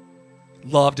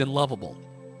 loved and lovable.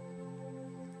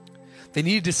 They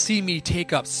needed to see me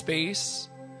take up space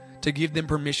to give them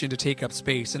permission to take up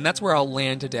space. And that's where I'll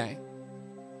land today.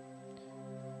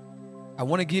 I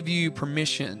want to give you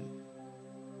permission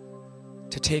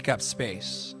to take up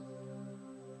space.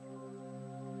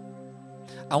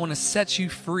 I want to set you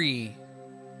free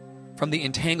from the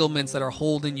entanglements that are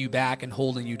holding you back and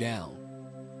holding you down.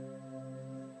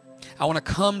 I want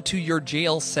to come to your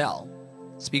jail cell.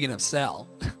 Speaking of cell,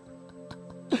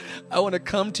 I want to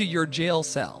come to your jail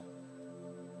cell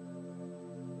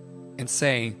and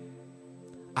say,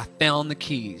 I found the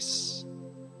keys.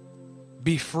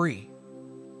 Be free.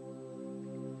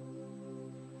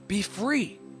 Be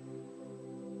free.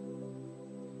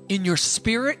 In your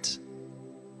spirit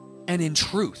and in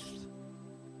truth.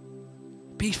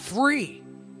 Be free.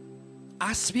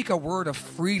 I speak a word of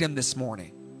freedom this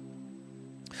morning.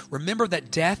 Remember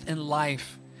that death and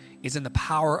life is in the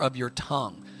power of your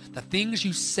tongue. The things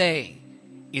you say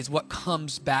is what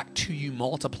comes back to you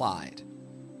multiplied.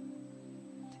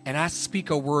 And I speak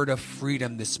a word of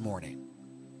freedom this morning.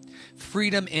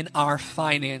 Freedom in our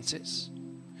finances.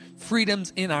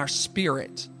 Freedoms in our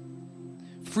spirit.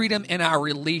 Freedom in our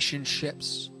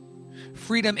relationships.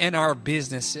 Freedom in our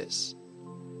businesses.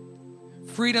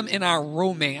 Freedom in our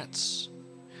romance.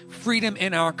 Freedom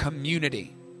in our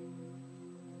community.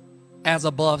 As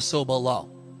above, so below.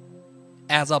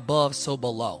 As above, so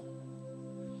below.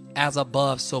 As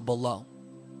above, so below.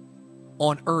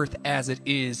 On earth as it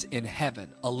is in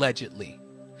heaven, allegedly.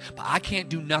 But I can't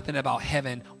do nothing about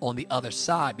heaven on the other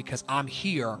side because I'm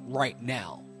here right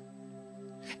now.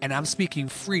 And I'm speaking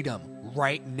freedom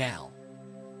right now.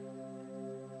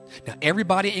 Now,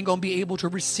 everybody ain't going to be able to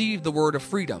receive the word of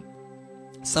freedom.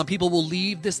 Some people will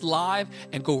leave this live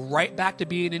and go right back to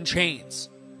being in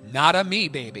chains. Not a me,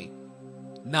 baby.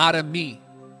 Not a me.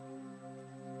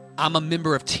 I'm a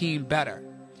member of Team Better,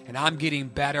 and I'm getting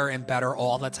better and better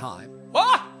all the time.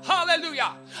 Oh,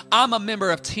 hallelujah. I'm a member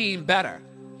of Team Better,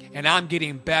 and I'm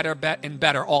getting better and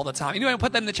better all the time. Anybody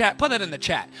put that in the chat? Put that in the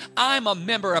chat. I'm a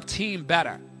member of Team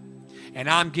Better, and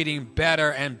I'm getting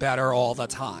better and better all the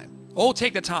time. Oh,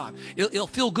 take the time. It'll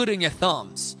feel good in your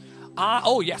thumbs.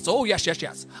 Oh, yes.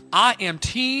 I am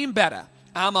Team Better.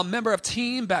 I'm a member of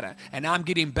Team Better, and I'm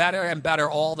getting better and better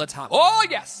all the time. Oh,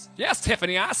 yes. Yes,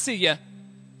 Tiffany, I see you.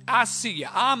 I see you.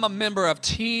 I'm a member of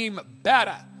Team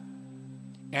Better,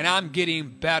 and I'm getting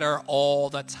better all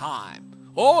the time.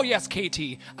 Oh, yes,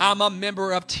 KT, I'm a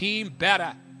member of Team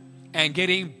Better and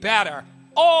getting better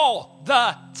all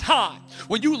the time.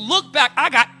 When you look back,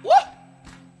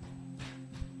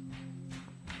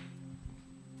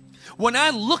 when I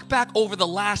look back over the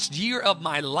last year of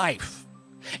my life,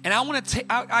 and I want to take,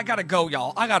 I got to go,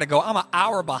 y'all. I got to go. I'm an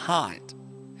hour behind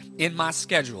in my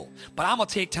schedule, but I'm going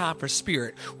to take time for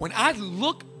Spirit. When I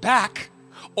look back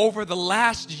over the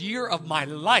last year of my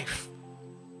life,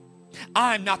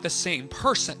 I'm not the same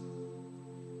person.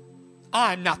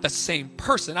 I'm not the same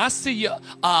person. I see you,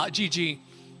 Gigi.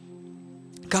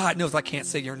 God knows I can't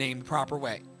say your name the proper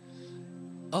way.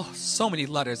 Oh, so many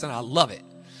letters, and I love it.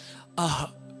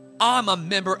 I'm a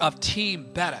member of Team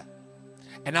Better,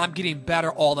 and I'm getting better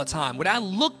all the time. When I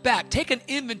look back, take an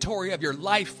inventory of your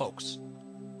life, folks.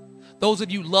 Those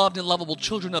of you loved and lovable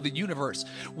children of the universe,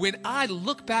 when I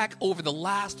look back over the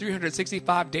last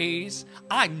 365 days,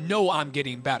 I know I'm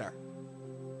getting better.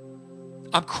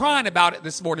 I'm crying about it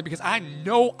this morning because I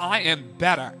know I am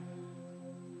better.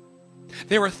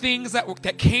 There were things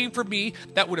that came for me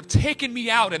that would have taken me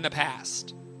out in the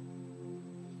past.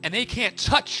 And they can't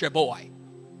touch your boy.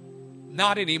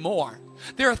 Not anymore.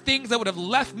 There are things that would have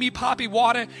left me poppy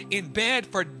water in bed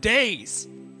for days.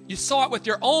 You saw it with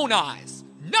your own eyes.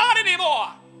 Not anymore.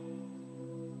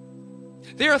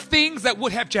 There are things that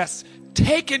would have just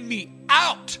taken me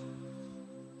out.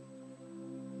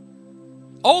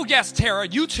 Oh, yes, Tara,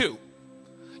 you too.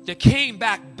 You came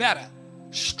back better,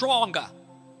 stronger,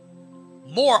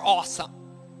 more awesome,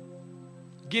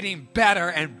 getting better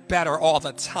and better all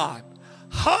the time.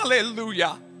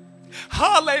 Hallelujah.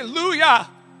 Hallelujah.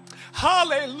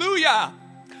 Hallelujah.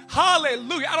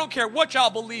 Hallelujah. I don't care what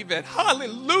y'all believe in.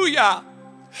 Hallelujah.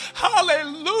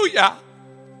 Hallelujah.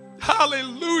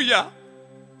 Hallelujah.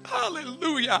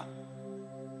 Hallelujah.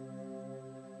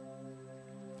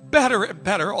 Better and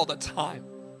better all the time.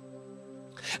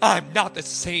 I'm not the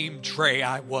same Dre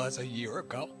I was a year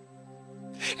ago.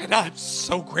 And I'm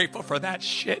so grateful for that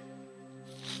shit.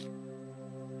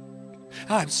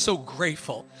 I'm so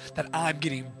grateful that I'm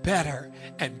getting better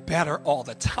and better all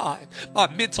the time. My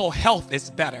mental health is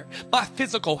better. My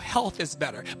physical health is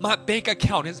better. My bank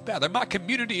account is better. My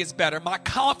community is better. My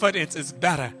confidence is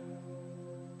better.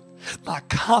 My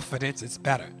confidence is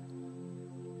better.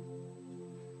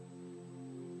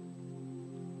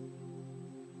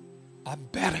 I'm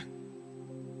better.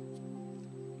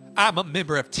 I'm a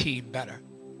member of Team Better,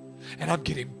 and I'm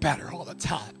getting better all the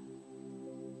time.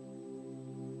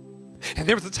 And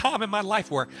there was a time in my life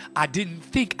where I didn't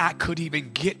think I could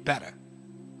even get better.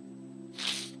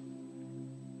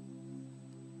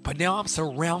 But now I'm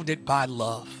surrounded by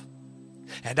love,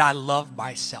 and I love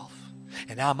myself,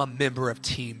 and I'm a member of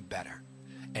Team Better,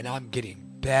 and I'm getting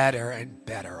better and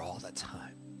better all the time.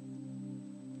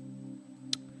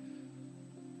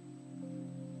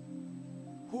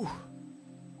 Whew.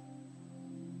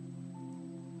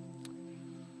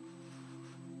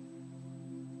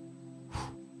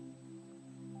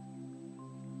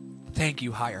 Thank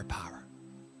you, higher power.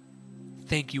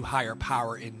 Thank you, higher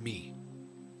power in me.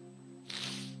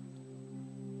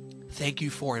 Thank you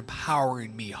for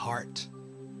empowering me, heart.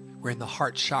 We're in the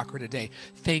heart chakra today.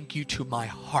 Thank you to my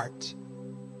heart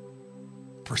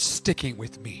for sticking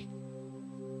with me.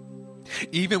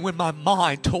 Even when my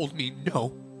mind told me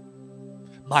no,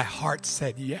 my heart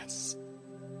said yes.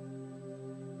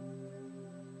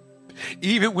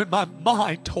 Even when my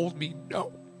mind told me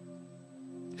no.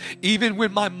 Even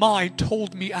when my mind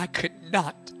told me I could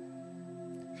not,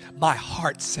 my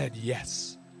heart said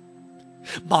yes.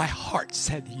 My heart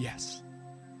said yes.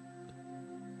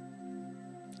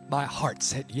 My heart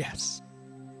said yes.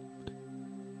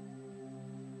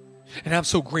 And I'm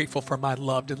so grateful for my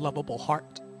loved and lovable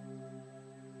heart.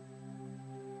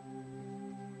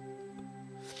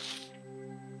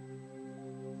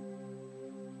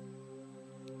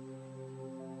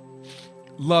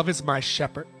 Love is my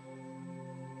shepherd.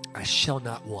 I shall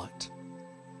not want.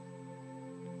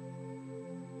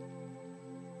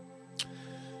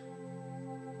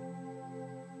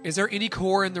 Is there any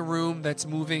core in the room that's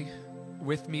moving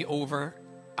with me over?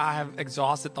 I have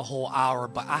exhausted the whole hour,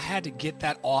 but I had to get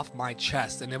that off my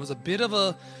chest. And it was a bit of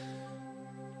a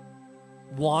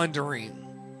wandering,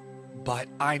 but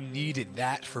I needed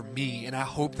that for me. And I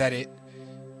hope that it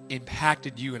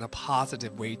impacted you in a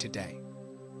positive way today.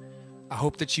 I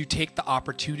hope that you take the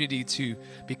opportunity to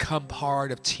become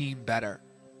part of Team Better.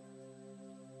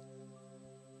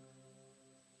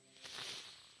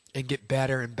 and get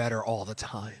better and better all the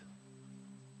time.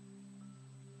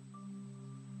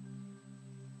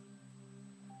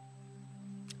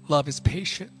 Love is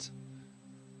patient.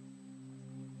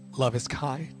 Love is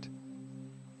kind.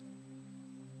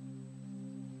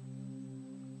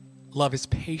 Love is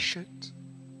patient.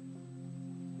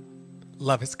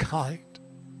 Love is kind.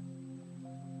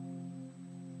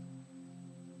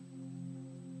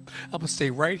 I'm going to stay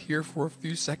right here for a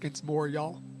few seconds more,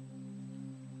 y'all.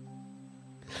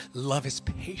 Love is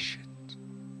patient.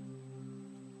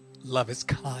 Love is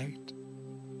kind.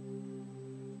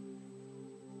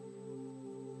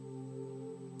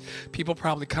 People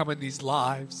probably come in these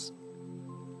lives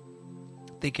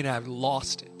thinking I've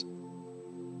lost it.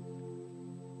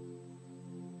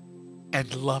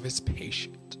 And love is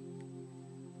patient.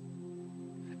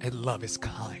 And love is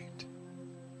kind.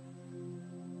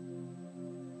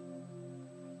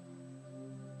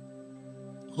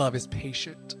 Love is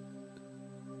patient.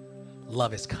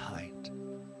 Love is kind.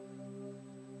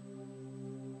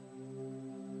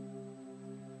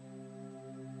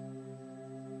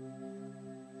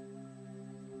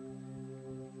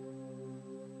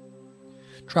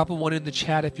 Drop a 1 in the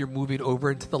chat if you're moving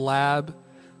over into the lab.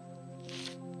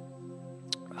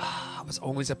 I was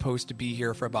only supposed to be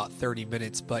here for about 30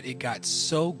 minutes, but it got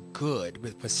so good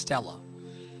with Stella.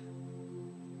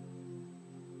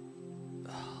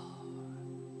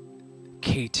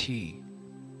 KT.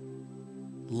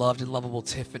 Loved and lovable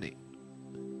Tiffany.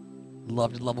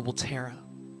 Loved and lovable Tara.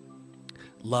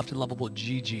 Loved and lovable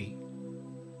Gigi.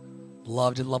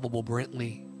 Loved and lovable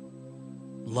Brentley.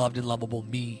 Loved and lovable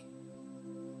me.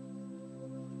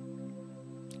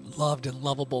 Loved and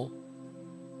lovable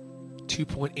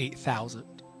 2.8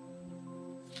 thousand.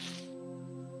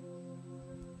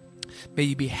 May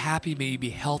you be happy, may you be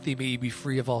healthy, may you be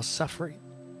free of all suffering.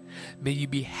 May you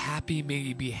be happy, may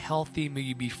you be healthy, may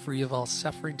you be free of all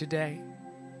suffering today.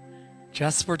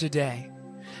 Just for today,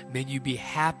 may you be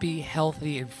happy,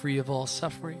 healthy, and free of all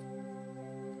suffering.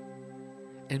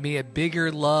 And may a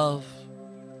bigger love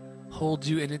hold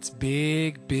you in its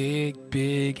big, big,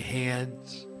 big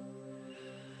hands.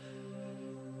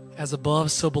 As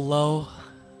above, so below.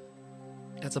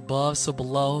 As above, so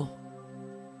below.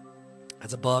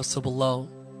 As above, so below.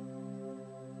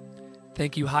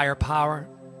 Thank you, higher power.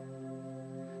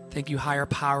 Thank you, higher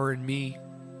power in me.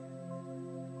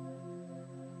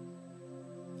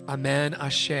 Amen,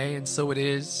 Ashe, and so it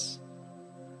is.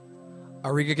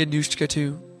 Ariga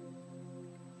Ganushkatu.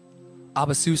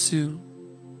 Abasusu.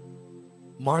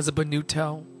 Marza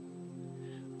Benuto.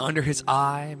 Under his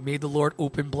eye, may the Lord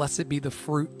open, blessed be the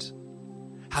fruit.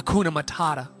 Hakuna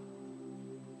Matata.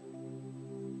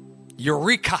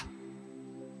 Eureka.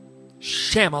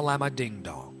 Shamalama Ding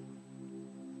Dong.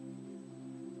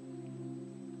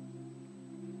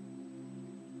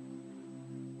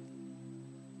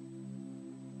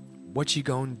 What you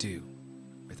gonna do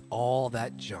with all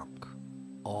that junk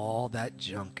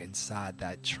inside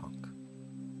that trunk?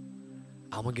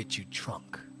 I'm gonna get you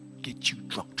drunk. Get you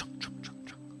drunk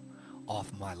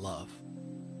off my love.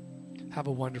 Have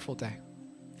a wonderful day.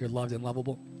 You're loved and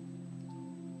lovable.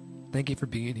 Thank you for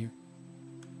being here.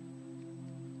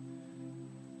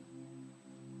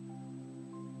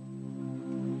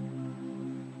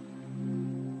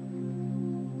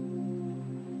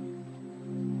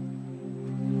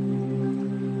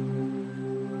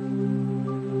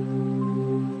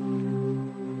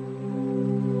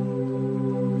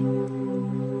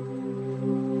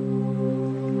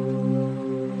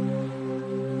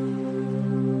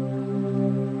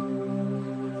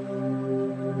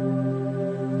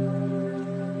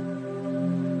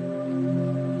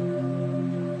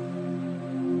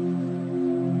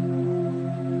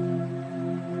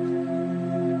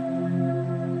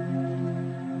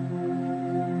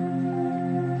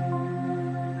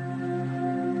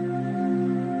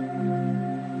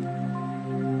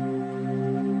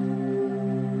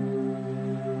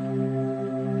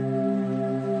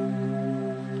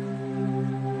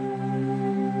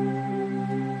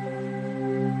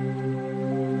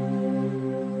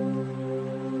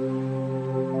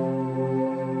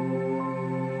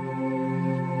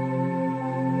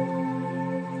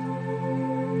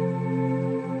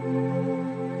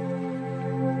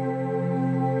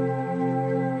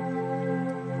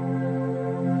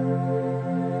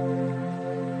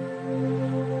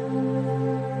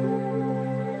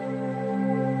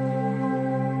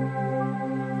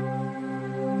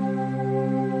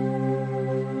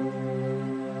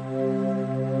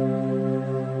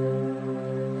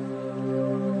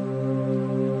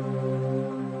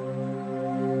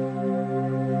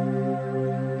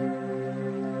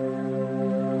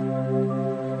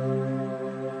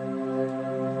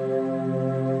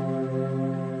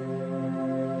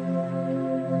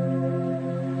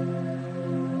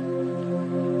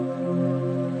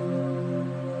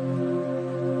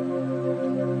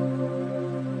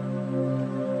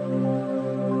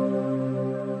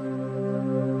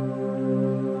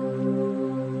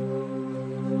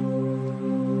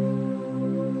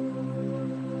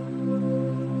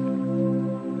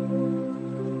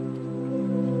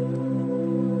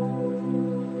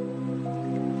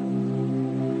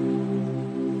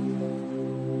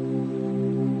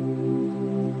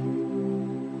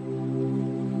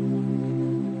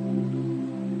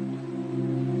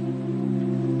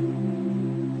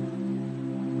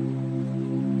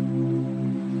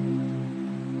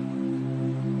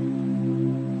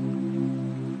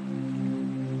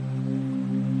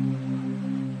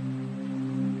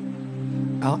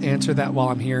 I'll answer that while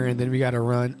I'm here, and then we got to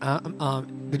run.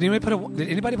 Did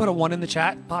anybody put a 1 in the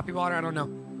chat? Poppy Water? I don't know.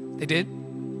 They did?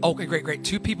 Okay, great.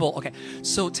 2 people. Okay.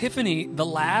 So, Tiffany, the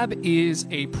lab is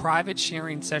a private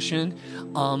sharing session,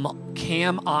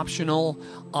 cam optional,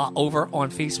 over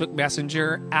on Facebook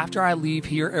Messenger. After I leave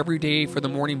here every day for the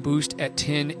morning boost at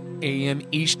 10 a.m.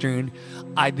 Eastern,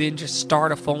 I then just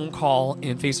start a phone call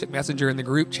in Facebook Messenger in the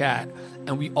group chat,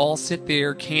 and we all sit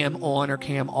there, cam on or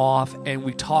cam off, and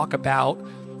we talk about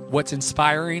what's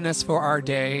inspiring us for our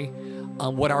day,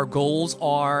 what our goals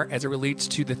are as it relates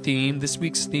to the theme. This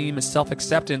week's theme is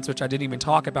self-acceptance, which I didn't even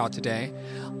talk about today.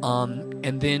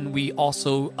 And then we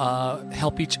also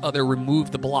help each other remove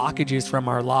the blockages from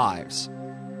our lives.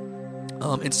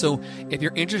 And so if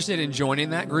you're interested in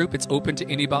joining that group, it's open to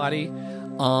anybody,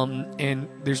 and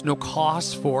there's no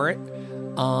cost for it.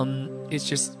 It's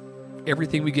just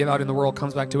everything we give out in the world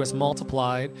comes back to us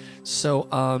multiplied. So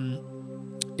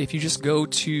if you just go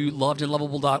to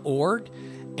lovedandlovable.org,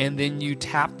 and then you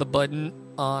tap the button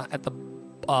at the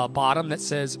bottom that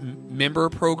says member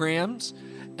programs,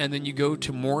 and then you go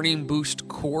to Morning Boost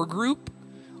Core Group,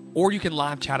 or you can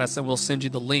live chat us and we'll send you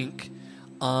the link.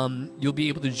 You'll be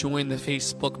able to join the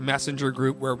Facebook Messenger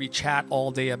group where we chat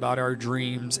all day about our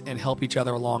dreams and help each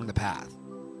other along the path.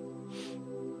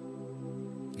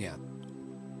 Yeah.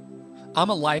 I'm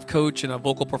a life coach and a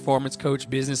vocal performance coach,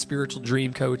 business, spiritual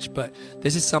dream coach, but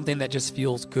this is something that just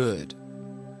feels good.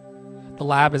 The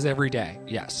lab is every day,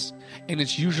 yes. And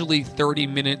it's usually 30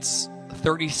 minutes,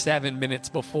 37 minutes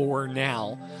before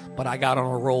now, but I got on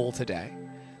a roll today.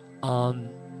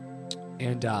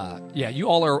 Yeah, you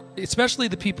all are, especially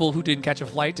the people who didn't catch a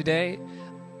flight today.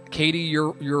 Katie,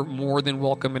 you're more than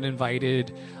welcome and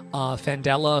invited.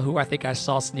 Fandela, who I think I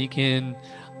saw sneak in,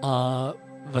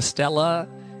 Vestella,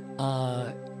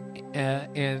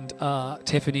 and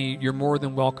Tiffany, you're more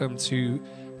than welcome to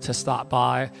stop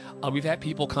by. We've had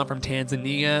people come from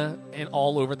Tanzania and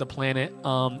all over the planet.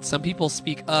 Some people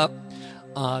speak up.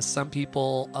 Some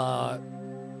people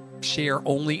share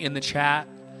only in the chat.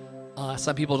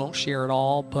 Some people don't share at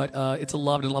all, but it's a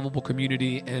loved and lovable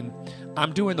community, and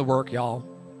I'm doing the work, y'all.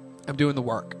 I'm doing the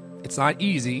work. It's not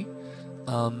easy,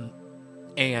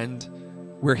 and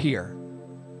we're here.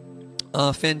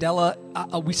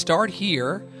 Fandela, we start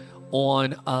here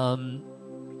on...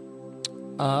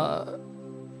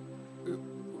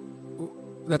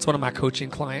 that's one of my coaching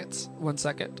clients. 1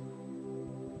 second.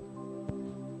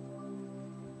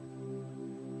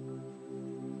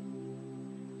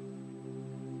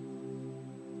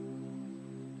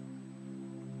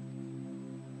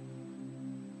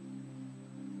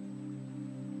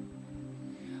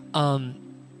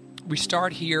 We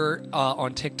start here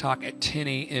on TikTok at 10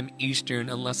 a.m. Eastern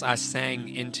unless I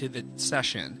sang into the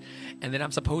session. And then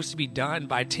I'm supposed to be done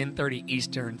by 10:30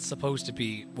 Eastern, supposed to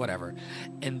be whatever.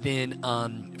 And then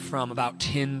from about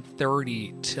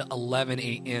 10:30 to 11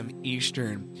 a.m.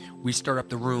 Eastern, we start up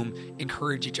the room,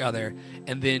 encourage each other.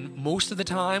 And then most of the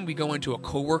time we go into a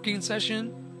co-working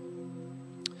session.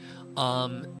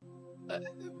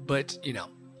 But, you know,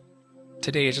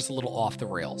 today is just a little off the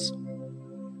rails.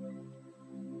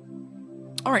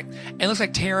 All right, and it looks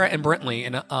like Tara and Brentley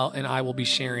and I will be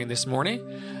sharing this morning.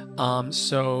 And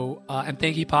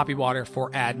thank you, Poppy Water, for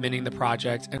adminning the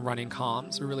project and running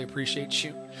comms. We really appreciate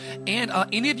you. And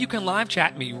any of you can live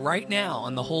chat me right now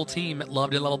on the whole team at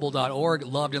lovedandlovable.org,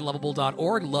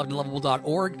 lovedandlovable.org,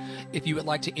 lovedandlovable.org. If you would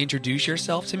like to introduce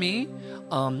yourself to me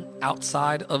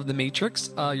outside of the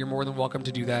matrix, you're more than welcome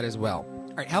to do that as well.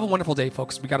 All right, have a wonderful day,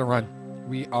 folks. We got to run.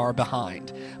 We are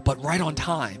behind, but right on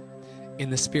time in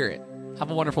the spirit. Have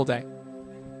a wonderful day.